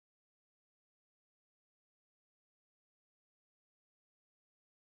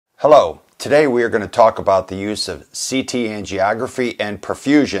Hello, today we are going to talk about the use of CT angiography and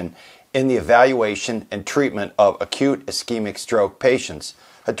perfusion in the evaluation and treatment of acute ischemic stroke patients,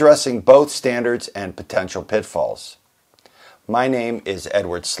 addressing both standards and potential pitfalls. My name is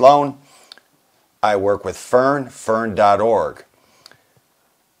Edward Sloan. I work with fern.org.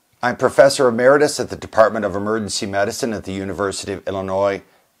 I'm Professor Emeritus at the Department of Emergency Medicine at the University of Illinois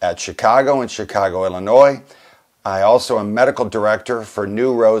at Chicago in Chicago, Illinois. I also am Medical Director for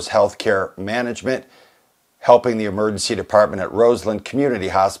New Rose Healthcare Management, helping the emergency department at Roseland Community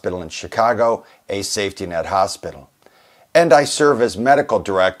Hospital in Chicago, a safety net hospital. And I serve as Medical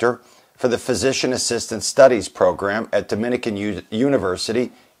Director for the Physician Assistant Studies Program at Dominican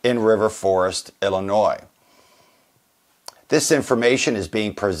University in River Forest, Illinois. This information is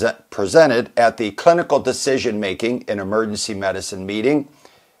being presented at the Clinical Decision Making in Emergency Medicine meeting,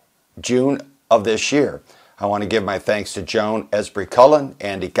 June of this year. I want to give my thanks to Joan Esbrey-Cullen,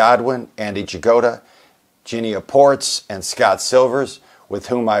 Andy Godwin, Andy Jagoda, Ginia Ports, and Scott Silvers, with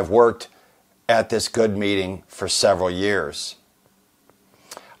whom I've worked at this good meeting for several years.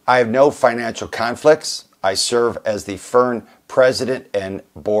 I have no financial conflicts. I serve as the Fern President and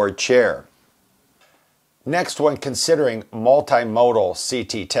Board Chair. Next, when considering multimodal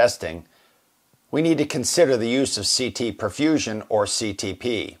CT testing, we need to consider the use of CT perfusion or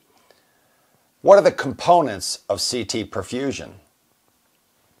CTP. What are the components of CT perfusion?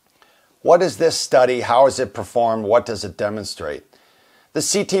 What is this study? How is it performed? What does it demonstrate? The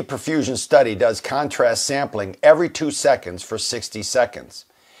CT perfusion study does contrast sampling every 2 seconds for 60 seconds.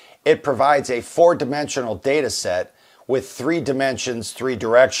 It provides a 4-dimensional data set with 3 dimensions, 3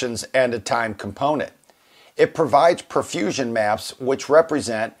 directions, and a time component. It provides perfusion maps which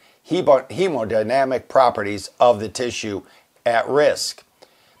represent hemodynamic properties of the tissue at risk.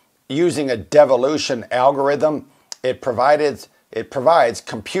 Using a devolution algorithm, it provides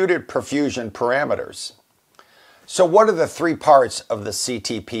computed perfusion parameters. So what are the 3 parts of the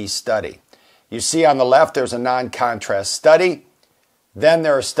CTP study? You see on the left there's a non-contrast study. Then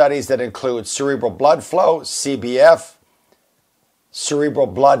there are studies that include cerebral blood flow, CBF, cerebral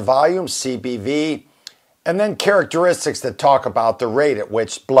blood volume, CBV, and then characteristics that talk about the rate at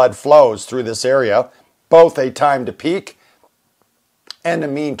which blood flows through this area, both a time to peak and a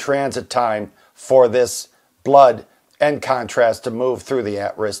mean transit time for this blood and contrast to move through the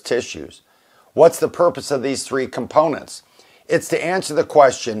at-risk tissues. What's the purpose of these 3 components? It's to answer the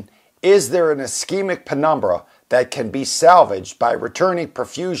question, is there an ischemic penumbra that can be salvaged by returning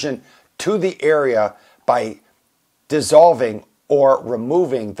perfusion to the area by dissolving or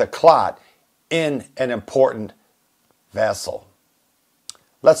removing the clot in an important vessel?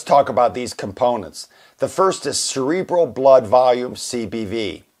 Let's talk about these components. The first is cerebral blood volume,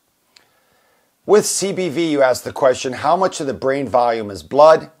 CBV. With CBV, you ask the question, how much of the brain volume is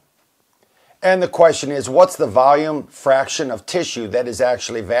blood? And the question is, what's the volume fraction of tissue that is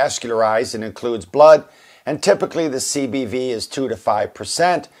actually vascularized and includes blood? And typically the CBV is 2 to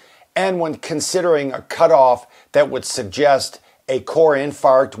 5%. And when considering a cutoff that would suggest a core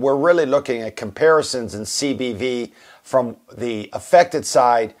infarct, we're really looking at comparisons in CBV from the affected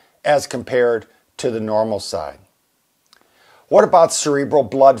side as compared to the normal side. What about cerebral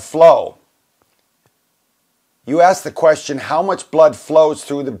blood flow? You ask the question, how much blood flows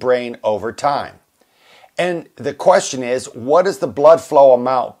through the brain over time? And the question is, what is the blood flow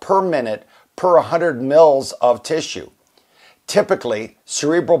amount per minute per 100 mils of tissue? Typically,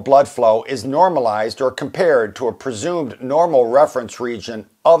 cerebral blood flow is normalized or compared to a presumed normal reference region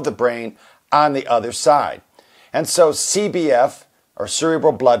of the brain on the other side. And so CBF, or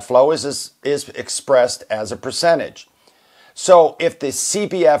cerebral blood flow, is expressed as a percentage. So if the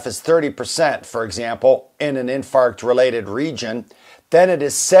CBF is 30%, for example, in an infarct-related region, then it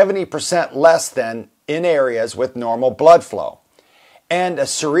is 70% less than in areas with normal blood flow. And a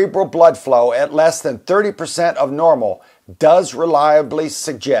cerebral blood flow at less than 30% of normal does reliably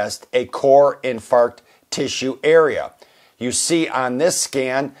suggest a core infarct tissue area. You see on this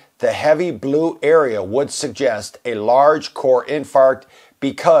scan, the heavy blue area would suggest a large core infarct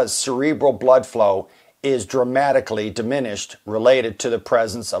because cerebral blood flow is dramatically diminished related to the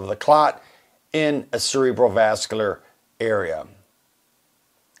presence of the clot in a cerebral vascular area.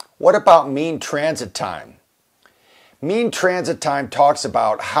 What about mean transit time? Mean transit time talks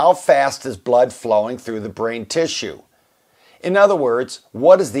about how fast is blood flowing through the brain tissue. In other words,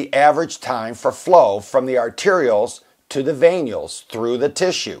 what is the average time for flow from the arterioles to the venules through the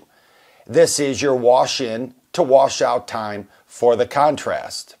tissue? This is your wash-in to wash-out time for the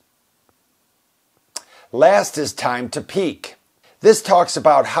contrast. Last is time to peak. This talks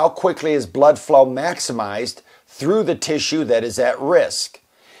about how quickly is blood flow maximized through the tissue that is at risk.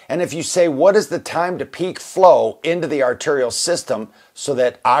 And if you say, what is the time to peak flow into the arterial system so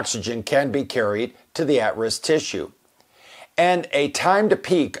that oxygen can be carried to the at-risk tissue? And a time to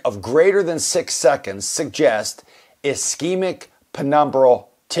peak of greater than 6 seconds suggests ischemic penumbral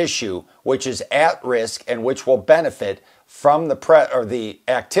tissue, which is at risk and which will benefit from the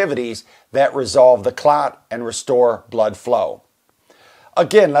activities that resolve the clot and restore blood flow.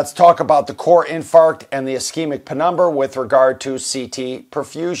 Again, let's talk about the core infarct and the ischemic penumbra with regard to CT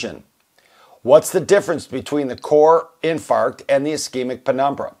perfusion. What's the difference between the core infarct and the ischemic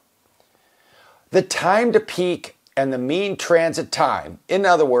penumbra? The time to peak and the mean transit time, in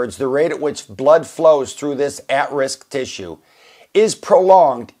other words, the rate at which blood flows through this at-risk tissue, is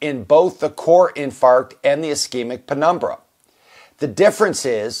prolonged in both the core infarct and the ischemic penumbra. The difference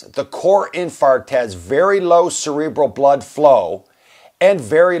is the core infarct has very low cerebral blood flow and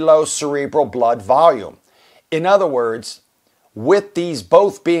very low cerebral blood volume. In other words, with these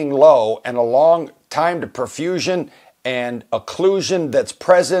both being low and a long time to perfusion and occlusion that's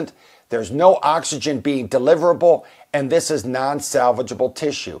present, there's no oxygen being deliverable, and this is non-salvageable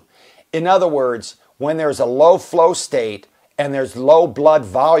tissue. In other words, when there's a low flow state and there's low blood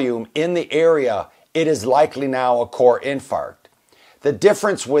volume in the area, it is likely now a core infarct. The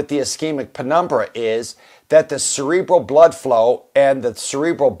difference with the ischemic penumbra is that the cerebral blood flow and the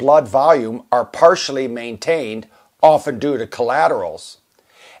cerebral blood volume are partially maintained, often due to collaterals.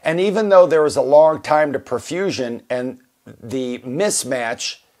 And even though there is a long time to perfusion and the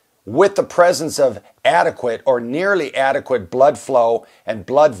mismatch with the presence of adequate or nearly adequate blood flow and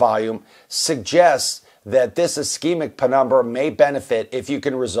blood volume suggests that this ischemic penumbra may benefit if you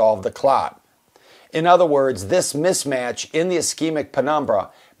can resolve the clot. In other words, this mismatch in the ischemic penumbra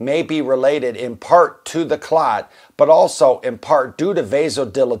may be related in part to the clot, but also in part due to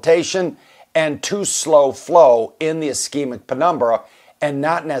vasodilatation and too slow flow in the ischemic penumbra, and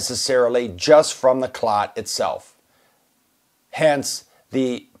not necessarily just from the clot itself. Hence,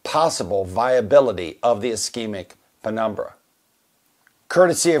 the possible viability of the ischemic penumbra.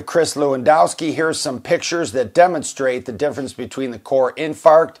 Courtesy of Chris Lewandowski, here's some pictures that demonstrate the difference between the core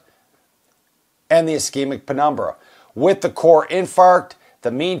infarct and the ischemic penumbra. With the core infarct,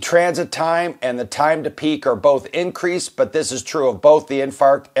 the mean transit time and the time to peak are both increased, but this is true of both the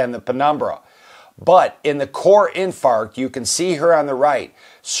infarct and the penumbra. But in the core infarct, you can see here on the right,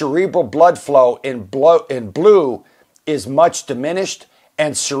 cerebral blood flow in blue is much diminished,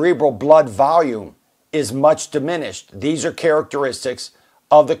 and cerebral blood volume is much diminished. These are characteristics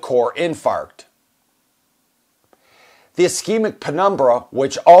of the core infarct. The ischemic penumbra,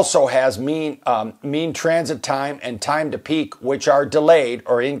 which also has mean transit time and time to peak, which are delayed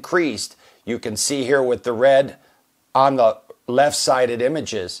or increased, you can see here with the red on the left-sided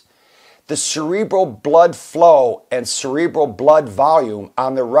images. The cerebral blood flow and cerebral blood volume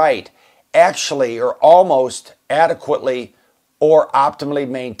on the right actually are almost adequately or optimally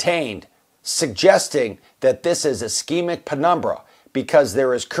maintained, suggesting that this is ischemic penumbra because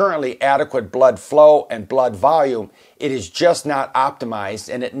there is currently adequate blood flow and blood volume. It is just not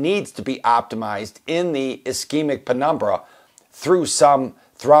optimized, and it needs to be optimized in the ischemic penumbra through some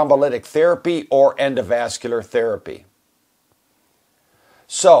thrombolytic therapy or endovascular therapy.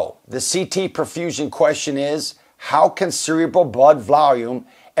 So, the CT perfusion question is, how can cerebral blood volume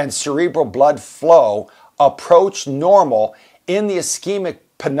and cerebral blood flow approach normal in the ischemic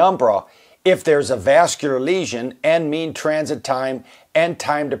penumbra if there's a vascular lesion and mean transit time and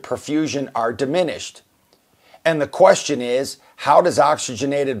time to perfusion are diminished? And the question is, how does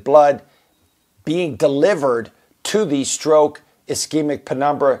oxygenated blood being delivered to the stroke ischemic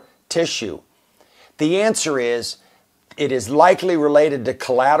penumbra tissue? The answer is, it is likely related to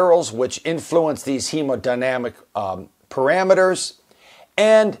collaterals which influence these hemodynamic parameters,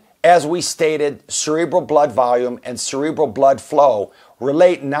 and as we stated, cerebral blood volume and cerebral blood flow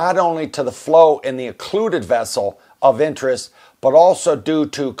relate not only to the flow in the occluded vessel of interest, but also due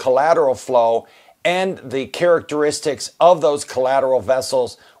to collateral flow and the characteristics of those collateral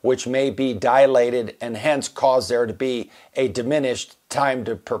vessels which may be dilated and hence cause there to be a diminished time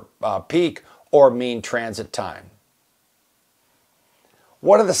to peak or mean transit time.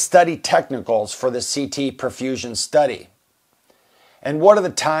 What are the study technicals for the CT perfusion study? And what are the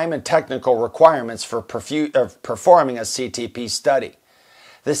time and technical requirements for performing a CTP study?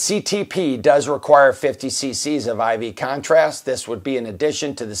 The CTP does require 50 cc's of IV contrast. This would be in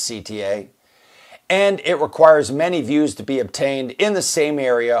addition to the CTA. And it requires many views to be obtained in the same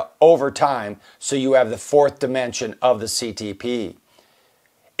area over time, so you have the fourth dimension of the CTP.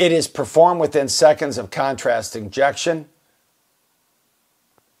 It is performed within seconds of contrast injection.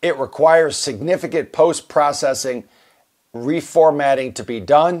 It requires significant post-processing reformatting to be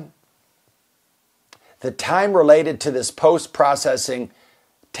done. The time related to this post-processing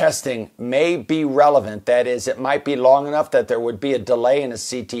testing may be relevant. That is, it might be long enough that there would be a delay in a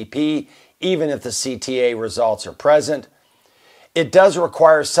CTP, even if the CTA results are present. It does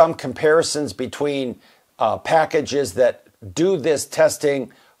require some comparisons between packages that do this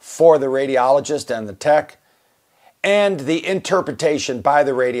testing for the radiologist and the tech. And the interpretation by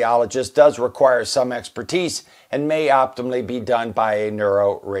the radiologist does require some expertise and may optimally be done by a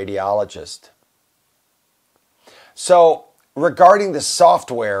neuroradiologist. So, regarding the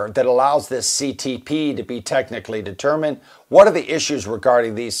software that allows this CTP to be technically determined, what are the issues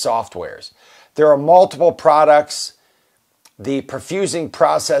regarding these softwares? There are multiple products. The perfusing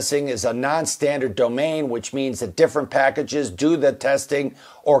processing is a non-standard domain, which means that different packages do the testing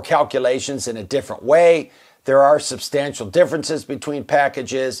or calculations in a different way. There are substantial differences between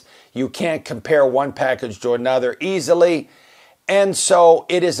packages. You can't compare one package to another easily. And so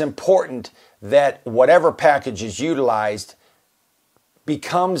it is important that whatever package is utilized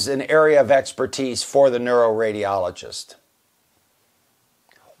becomes an area of expertise for the neuroradiologist.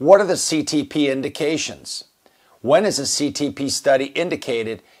 What are the CTP indications? When is a CTP study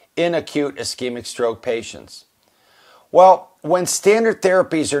indicated in acute ischemic stroke patients? Well, when standard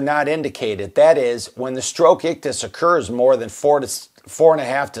therapies are not indicated, that is, when the stroke ictus occurs more than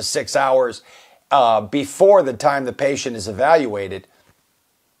 4.5 to 6 hours before the time the patient is evaluated,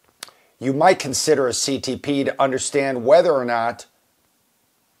 you might consider a CTP to understand whether or not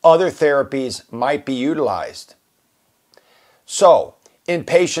other therapies might be utilized. So, in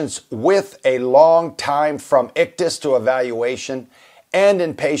patients with a long time from ictus to evaluation, and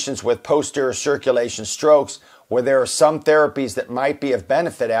in patients with posterior circulation strokes, where there are some therapies that might be of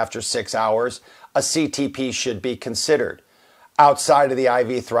benefit after 6 hours, a CTP should be considered. Outside of the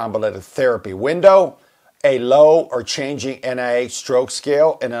IV thrombolytic therapy window, a low or changing NIH stroke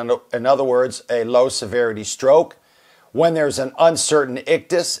scale, in other words, a low severity stroke, when there's an uncertain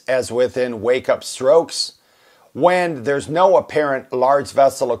ictus, as within wake-up strokes, when there's no apparent large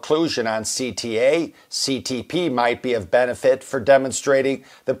vessel occlusion on CTA, CTP might be of benefit for demonstrating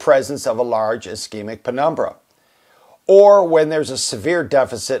the presence of a large ischemic penumbra. Or when there's a severe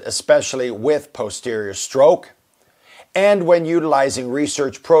deficit, especially with posterior stroke, and when utilizing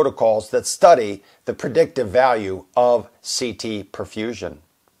research protocols that study the predictive value of CT perfusion.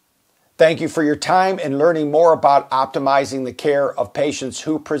 Thank you for your time in learning more about optimizing the care of patients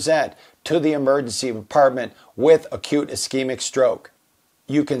who present to the emergency department with acute ischemic stroke.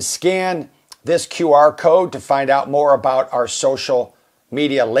 You can scan this QR code to find out more about our social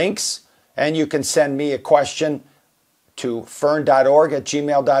media links, and you can send me a question to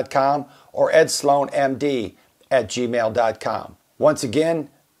fern.org@gmail.com or edsloanmd@gmail.com. Once again,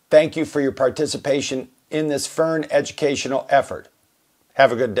 thank you for your participation in this Fern educational effort.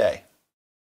 Have a good day.